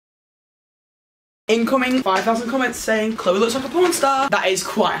Incoming 5,000 comments saying Chloe looks like a porn star. That is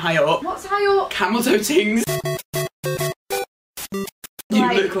quite high up. What's high up? Camel toe tings.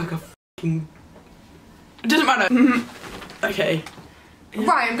 You look like a fucking... It doesn't matter. Okay.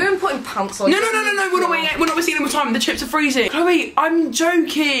 Right, I'm going to put pants on. No, we're not wasting any more time. The chips are freezing. Chloe, I'm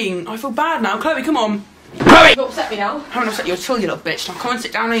joking. I feel bad now. Chloe, come on. Chloe! You upset me now. I haven't upset you at all, you little bitch. Now come and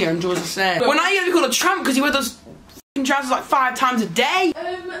sit down here and enjoy the stare. When I you called a tramp because you wear those f***ing trousers like 5 times a day.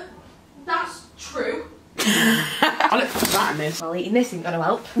 That's true. I look fat in this. Well, eating this ain't gonna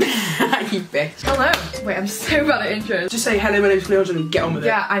help. You bitch. Hello. Wait, I'm so bad at intros. Just say hello, my name's Chloe Hodgson and get on with it.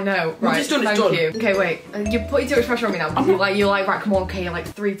 Yeah, I know. Right. Just done, Thank it's done. you. Okay, wait. You're putting too much pressure on me now. You're like, right, come on, okay, you're like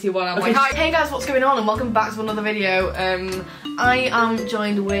 3, 2, 1. I'm okay. Like, hi. Hey guys, what's going on? And welcome back to another video. I am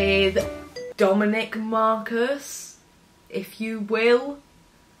joined with Dominic Marcus, if you will.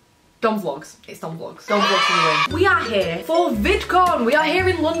 Dom Vlogs. It's Dom Vlogs. Dom Vlogs anyway. We are here for VidCon. We are here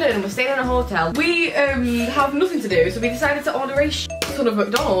in London. We're staying in a hotel. We have nothing to do, so we decided to order a ton of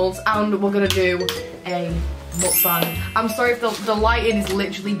McDonald's and we're gonna do a mukbang. I'm sorry if the lighting is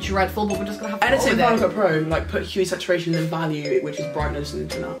literally dreadful, but we're just gonna have to edit Final Cut Pro, like put hue, saturation and value, which is brightness and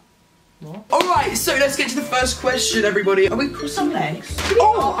turn up. Alright, so let's get to the first question, everybody. Are we crossing legs?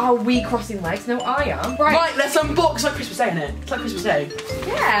 Oh, are we crossing legs? No, I am. Right, let's unbox. It's like Christmas Day, isn't it? It's like Christmas Day.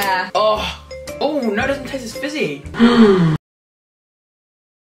 Yeah. Oh, no, it doesn't taste as fizzy.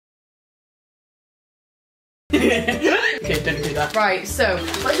 Okay, don't do that. Right, so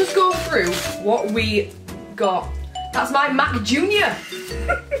let's just go through what we got. That's my Mac Jr.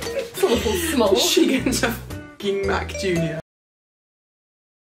 It's a little small. She gets a fucking Mac Jr.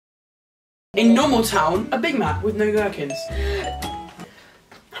 In normal town, a Big Mac with no gherkins.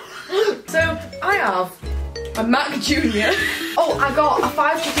 So I have a Mac Jr. Oh, I got a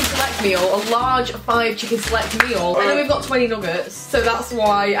 5 chicken select meal, a large 5 chicken select meal, and then we've got 20 nuggets. So that's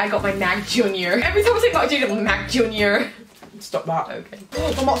why I got my Mac Jr. Every time I say Mac Jr, I'm Mac Jr. Stop that. Okay.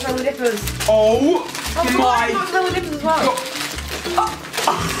 Oh, the mozzarella dippers. Oh my. Mozzarella dippers as well.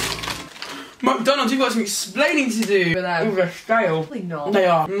 McDonald's, you've got some explaining to do. For them. Oh, they're stale. Probably not. They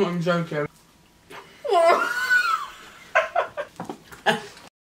are. I'm not even joking.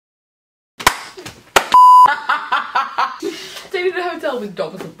 Staying in a hotel with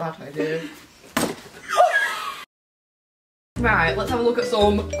Dom was a bad idea. Right, let's have a look at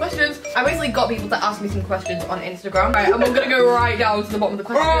some questions. I basically got people to ask me some questions on Instagram. Right, and we're gonna go right down to the bottom of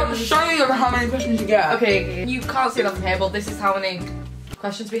the questions. Show you how many questions you get. Okay, you can't see that from here, but this is how many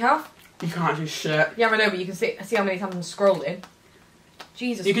questions we have. You can't do shit. Yeah, I know, but you can see how many times I'm scrolling.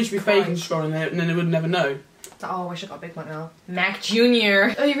 Jesus. You could just be faking scrolling there and then they would never know. Oh, I wish I got a Big Mac now. Mac Jr.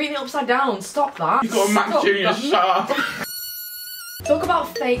 Oh, you're reading it upside down. Stop that. You got a Mac Jr. Shut up. Talk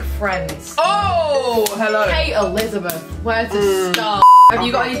about fake friends. Oh, hello. Hey, Elizabeth. Where to start? Have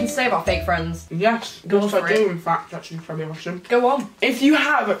you got anything to say about fake friends? Yes, yes I do, in fact, actually, probably question. Go on. If you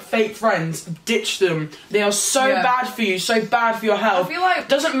have fake friends, ditch them. They are so bad for you, so bad for your health. I feel like...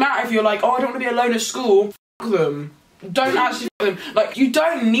 Doesn't matter if you're like, oh, I don't want to be alone at school. F them. Don't actually f them. Like, you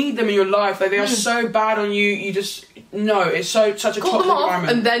don't need them in your life. Like, they are so bad on you, you just... No, it's such a toxic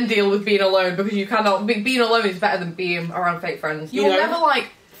environment. And then deal with being alone, because you cannot... Being alone is better than being around fake friends. You will never, like,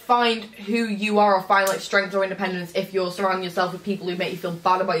 find who you are or find, like, strength or independence if you're surrounding yourself with people who make you feel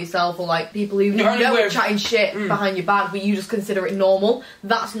bad about yourself, or, like, people who know are chatting shit behind your back, but you just consider it normal.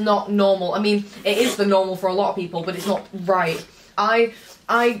 That's not normal. I mean, it is the normal for a lot of people, but it's not right. I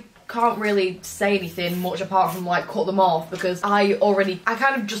can't really say anything much apart from, like, cut them off, because I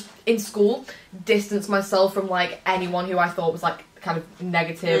kind of just, in school, distanced myself from, like, anyone who I thought was, like, kind of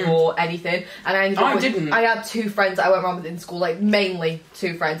negative or anything, and I ended up I had 2 friends that I went around with in school, like, mainly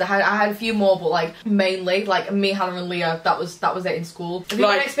 2 friends. I had a few more, but, like, mainly, like, me, Hannah and Leah, that was it in school. Have you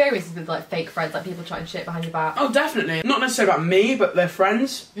had experiences with, like, fake friends, like people trying shit behind your back? Oh, definitely. Not necessarily about me, but their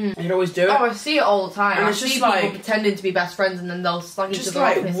friends. You'd always do it. Oh, I see it all the time. And I it's see just people like, pretending to be best friends and then they'll slag each other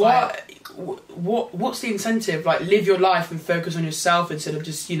off. Just What's the incentive? Like, live your life and focus on yourself instead of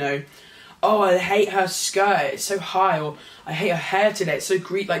just, you know, oh, I hate her skirt, it's so high, or I hate her hair today, it's so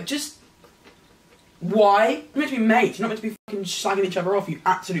green. Like, just... Why? You're meant to be mates, you're not meant to be fucking slagging each other off, you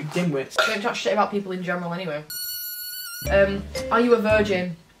absolute dimwits. Don't chat shit about people in general anyway. Are you a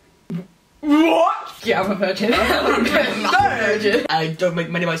virgin? What? Yeah, I'm a virgin. I'm a virgin. I don't make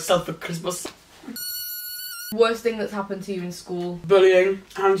money myself for Christmas. Worst thing that's happened to you in school? Bullying,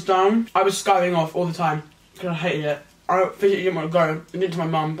 hands down. I was skiving off all the time, because I hated it. I physically didn't want to go. I did to my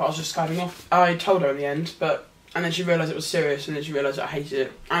mum, but I was just skiving off. I told her in the end, and then she realised it was serious, and then she realised I hated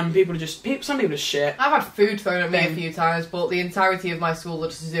it. And people are just, some people are shit. I've had food thrown at me a few times, but the entirety of my school are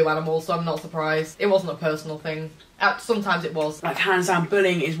just zoo animals, so I'm not surprised. It wasn't a personal thing. Sometimes it was. Like, hands down,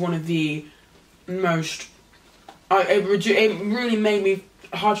 bullying is one of the most. It really made me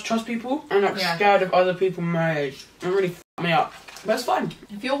hard to trust people and like scared of other people my age. It really f***ed me up. But it's fine.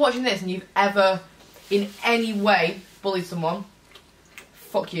 If you're watching this and you've ever, in any way, bullied someone,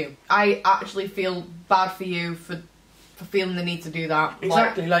 fuck you. I actually feel bad for you for feeling the need to do that.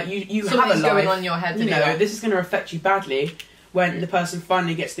 Exactly. Like you have a life. Something's going on in your head to do that. This is going to affect you badly when the person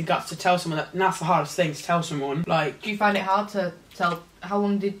finally gets the guts to tell someone that. And that's the hardest thing to tell someone. Like, do you find it hard to tell? How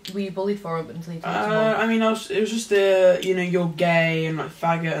long were you bullied for until you told someone? I mean, it was just the you're gay and like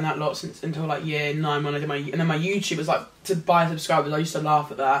faggot and that lot until like year 9 when I did and then my YouTube was like to buy subscribers. I used to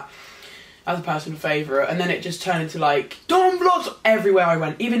laugh at that as a personal favourite, and then it just turned into like Dom vlogs everywhere I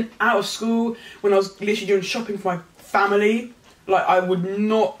went, even out of school when I was literally doing shopping for my family. Like I would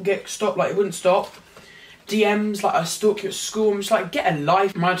not get stopped. Like it wouldn't stop. DMs, like I stalk you at school. I'm just like, get a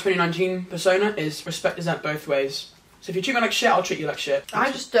life. My 2019 persona is respect is out both ways. So if you treat me like shit, I'll treat you like shit.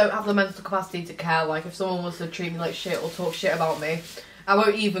 I just don't have the mental capacity to care. Like if someone was to treat me like shit or talk shit about me, I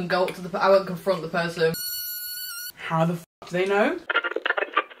won't even go up to I won't confront the person. How the f do they know?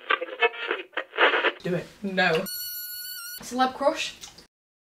 Do it. No. Celeb crush?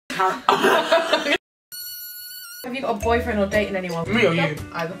 Have you got a boyfriend or dating anyone? Me or you?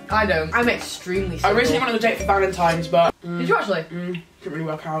 Either. I don't. I'm extremely single. I recently went on a date for Valentine's, but... Did you actually? Didn't really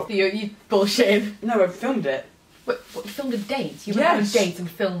work out. You bullshitting. No, I filmed it. What, you filmed a date? You went on a date and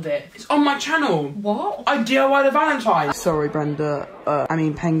filmed it? It's on my channel. What? I DIY the Valentine's. Sorry, Brenda. I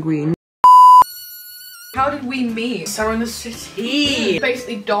mean, Penguin. How did we meet? Sarah in the City.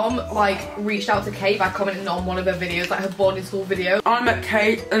 Basically, Dom, like, reached out to Kate by commenting on one of her videos, like her boarding school video. I met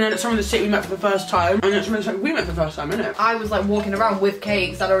Kate, and then at Sarah in the City we met for the first time, and then at Sarah we met for the first time, innit? I was, like, walking around with Kate,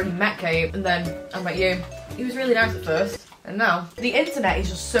 because I'd already met Kate, and then I met you. He was really nice at first, and now. The internet is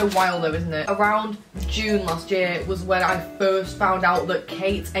just so wild, though, isn't it? Around June last year was when I first found out that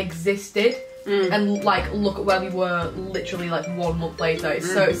Kate existed. And like, look at where we were literally like 1 month later.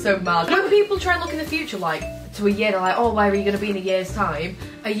 It's so mad. When people try and look in the future, like to a year, they're like, oh, where are you going to be in a year's time?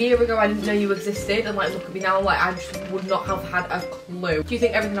 A year ago I didn't know you existed, and like look at me now, like I just would not have had a clue. Do you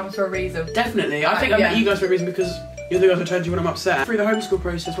think everything happens for a reason? Definitely. I think I met you guys for a reason because you're the guys who turn to you when I'm upset. Through the homeschool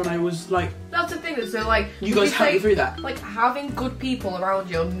process when I was like... That's the thing, so like... You guys helped me through that. Like having good people around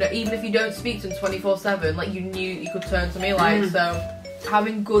you, even if you don't speak to them 24/7, like you knew you could turn to me, like so...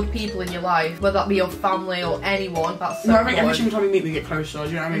 Having good people in your life, whether that be your family or anyone, that's so I think every single time we meet we get closer, do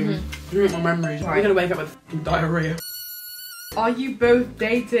you know what I mean? You know my memories. Right. We're gonna wake up with diarrhea. Are you both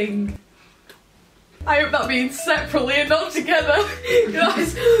dating? I hope that means separately and not together.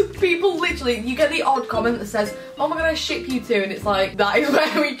 Guys, people literally, you get the odd comment that says, oh my god, I ship you two, and it's like, that is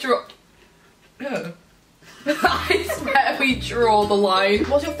where we draw... No. That is where we draw the line.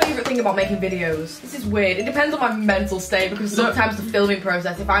 What's your favourite thing about making videos? This is weird. It depends on my mental state, because sometimes the filming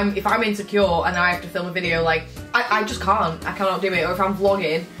process, if I'm insecure and I have to film a video, like I just can't. I cannot do it. Or if I'm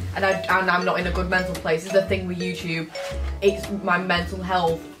vlogging and I'm not in a good mental place, this is the thing with YouTube. It's my mental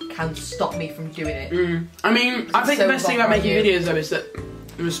health can stop me from doing it. I mean, I think the best thing about making videos though is that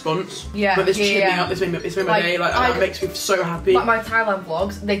the response. Yeah. But this cheered me up, this made my day, like that makes me so happy. Like my Thailand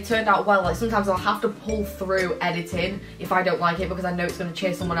vlogs, they turned out well. Like sometimes I'll have to pull through editing if I don't like it because I know it's going to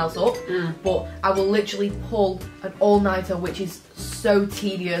cheer someone else up. But I will literally pull an all-nighter, which is so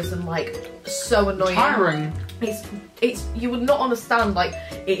tedious and like so annoying. Tiring. It's you would not understand, like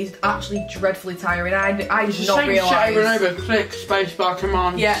it is actually dreadfully tiring. I did not realise. Just over and over, click, spacebar,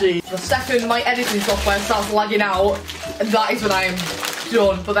 command, C. The second my editing software starts lagging out, that is when I am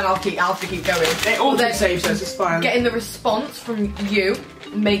done. But then I'll have to keep going. It also saves us, it's fine. Getting the response from you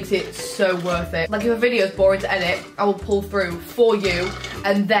makes it so worth it. Like if a video is boring to edit, I will pull through for you,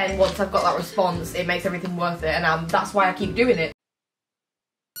 and then once I've got that response, it makes everything worth it, and that's why I keep doing it.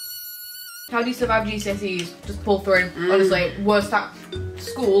 How do you survive GCSEs? Just pull through. Honestly, worst time.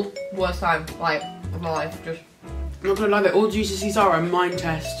 School, worst time, like, of my life. Just. I'm not gonna lie, that all GCSEs are a mind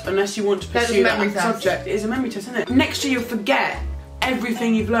test. Unless you want to pursue that subject. It is a memory test, isn't it? Next year you'll forget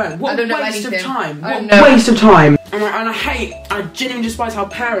everything you've learned. What a waste of time. What waste of time. And I genuinely despise how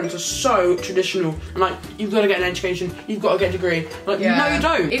parents are so traditional. And like, you've got to get an education, you've got to get a degree. Like, no you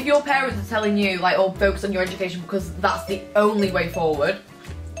don't. If your parents are telling you, like, oh, focus on your education because that's the only way forward,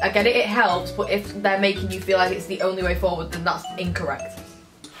 I get it, it helps, but if they're making you feel like it's the only way forward, then that's incorrect.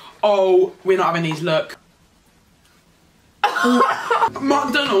 Oh, we're not having these, look.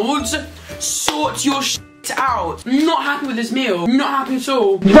 McDonald's, sort your shit out. Not happy with this meal. Not happy at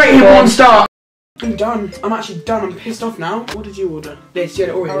all. Rate him 1 star. I'm done. I'm actually done. I'm pissed off now. What did you order? This, you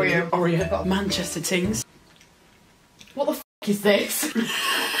had Oreo. Oreo. Manchester Tings. What the f*** is this?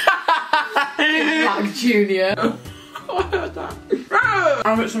 Black Junior. I heard that.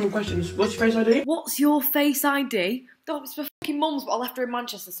 I've got some more questions. What's your face ID? What's your face ID? Oh, it's my fucking mum's, but I left her in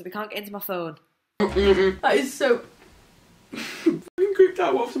Manchester, so we can't get into my phone. That is so... I'm creeped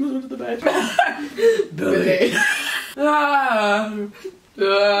out. What if someone's under the bed? Billy.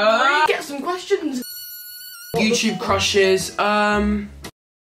 Get some questions. YouTube crushes.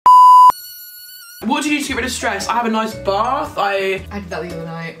 What do you do to get rid of stress? I have a nice bath. I did that the other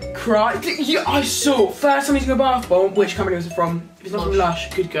night. Cried. Yeah, I saw. First time using a bath bomb. Which company was it from? It was not from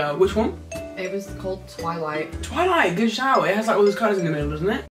Lush. Good girl. Which one? It was called Twilight. Twilight. Good shower. It has like all those colours in the middle, doesn't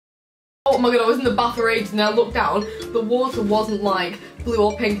it? Oh my god, I was in the bath for ages and I looked down. The water wasn't like blue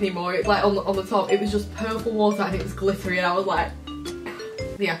or pink anymore. It like on the top. It was just purple water and it was glittery and I was like,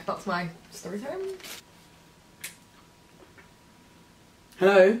 yeah, that's my story time.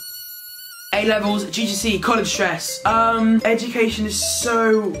 Hello. A-levels, GCSE, college stress. Education is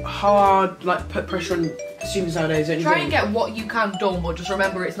so hard, like put pressure on students nowadays, don't you Try think? and get what you can done, but just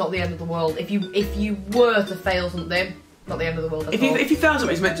remember it's not the end of the world. If you were to fail something, not the end of the world at all. If you fail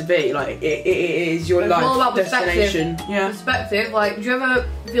something, it's meant to be, like, it is your life all about destination. Yeah. Perspective, like, do you ever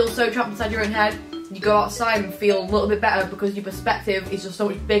feel so trapped inside your own head? You go outside and feel a little bit better because your perspective is just so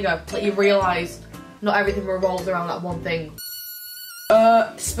much bigger. Like, you realise not everything revolves around that one thing.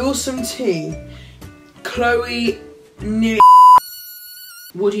 Spill some tea. Chloe,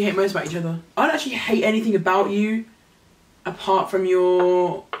 what do you hate most about each other? I don't actually hate anything about you, apart from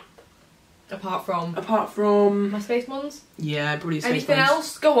your... Apart from my space ones? Yeah, probably space Anything ones.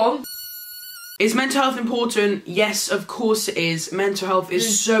 else? Go on. Is mental health important? Yes, of course it is. Mental health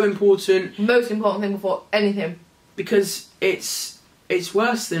is so important. Most important thing before anything. Because it's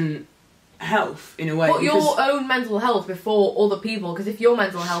worse than health in a way. Put your own mental health before other people, because if your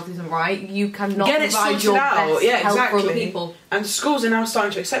mental health isn't right, you cannot provide your best help for other people. And schools are now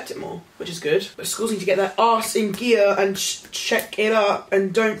starting to accept it more, which is good. But schools need to get their arse in gear and check it up,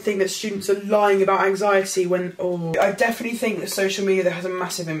 and don't think that students are lying about anxiety when... Oh, I definitely think that social media has a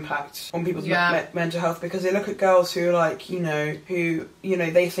massive impact on people's mental health, because they look at girls who are like, who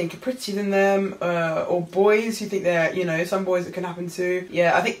they think are prettier than them, or boys who think they're, some boys it can happen to.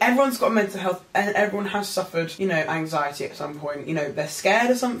 Yeah, I think everyone's got mental health, and everyone has suffered, anxiety at some point. They're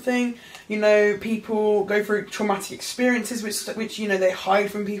scared of something. People go through traumatic experiences which they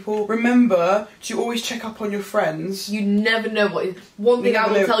hide from people. Remember to always check up on your friends. You never know what is... One thing I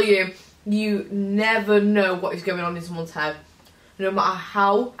will tell you, you never know what is going on in someone's head. No matter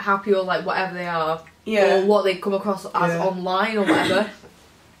how happy or like whatever they are, or what they come across as online or whatever.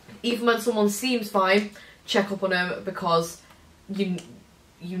 Even when someone seems fine, check up on them, because you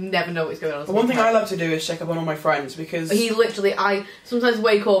never know what's going on. One thing I love to do is check up on all my friends, because... I sometimes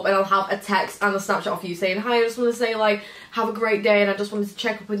wake up and I'll have a text and a Snapchat of you saying, hi, I just want to say, like, have a great day, and I just wanted to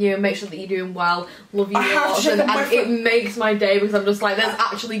check up on you and make sure that you're doing well. Love you a lot. And it makes my day, because I'm just like, there's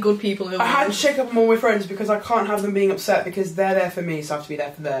actually good people in the world. I had to check up on all my friends, because I can't have them being upset, because they're there for me, so I have to be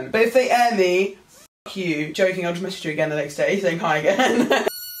there for them. But if they air me, f*** you. Joking, I'll just message you again the next day saying hi again.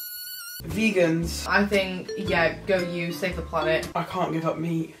 Vegans. I think, go you, save the planet. I can't give up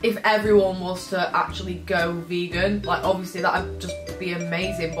meat. If everyone was to actually go vegan, like, obviously that would just be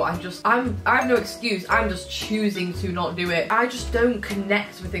amazing, but I have no excuse. I'm just choosing to not do it. I just don't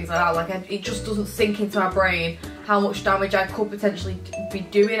connect with things like that. Like, it just doesn't sink into my brain how much damage I could potentially be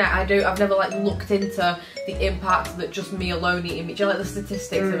doing. I've never, like, looked into the impact that just me alone eating meat, like the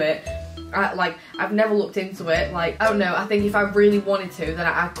statistics of it. I've never looked into it. Like, I don't know, I think if I really wanted to, then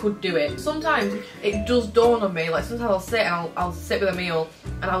I could do it. Sometimes it does dawn on me, like sometimes I'll sit and I'll sit with a meal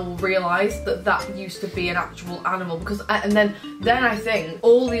and I will realise that used to be an actual animal, because then I think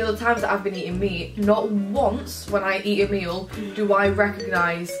all the other times that I've been eating meat, not once when I eat a meal do I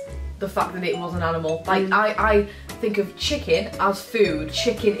recognise the fact that it was an animal. Like, I think of chicken as food.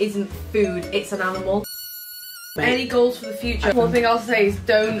 Chicken isn't food, it's an animal. Mate. Any goals for the future? One thing I'll say is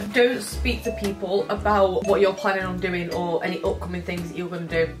don't speak to people about what you're planning on doing or any upcoming things that you're going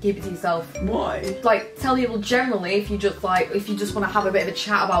to do. Keep it to yourself. Why? Like, tell people generally if you just want to have a bit of a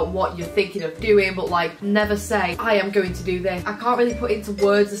chat about what you're thinking of doing, but like never say, I am going to do this. I can't really put into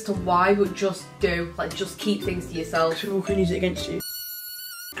words as to why, but just do. Like, just keep things to yourself. People can use it against you.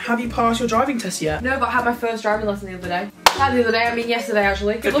 Have you passed your driving test yet? No, but I had my first driving lesson the other day. I mean yesterday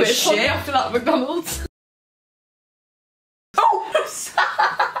actually. Good for shit. After that at McDonald's.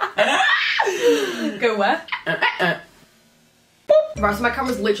 Go where? Right, so my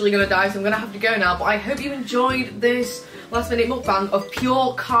camera's literally gonna die, so I'm gonna have to go now, but I hope you enjoyed this last minute mukbang of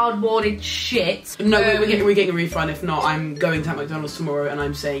pure cardboarded shit. No, we're getting a refund. If not, I'm going to McDonald's tomorrow and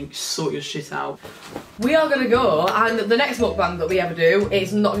I'm saying, sort your shit out. We are gonna go, and the next mukbang that we ever do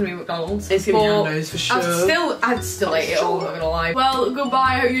is not gonna be McDonald's. It's gonna be Nando's for sure. I'd still eat it all, I'm not gonna lie. Well,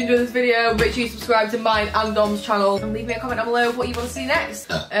 goodbye, I hope you enjoyed this video. Make sure you subscribe to mine and Dom's channel, and leave me a comment down below what you want to see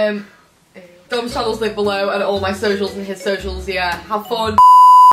next. Dom's channel's linked below, and all my socials and his socials, yeah. Have fun.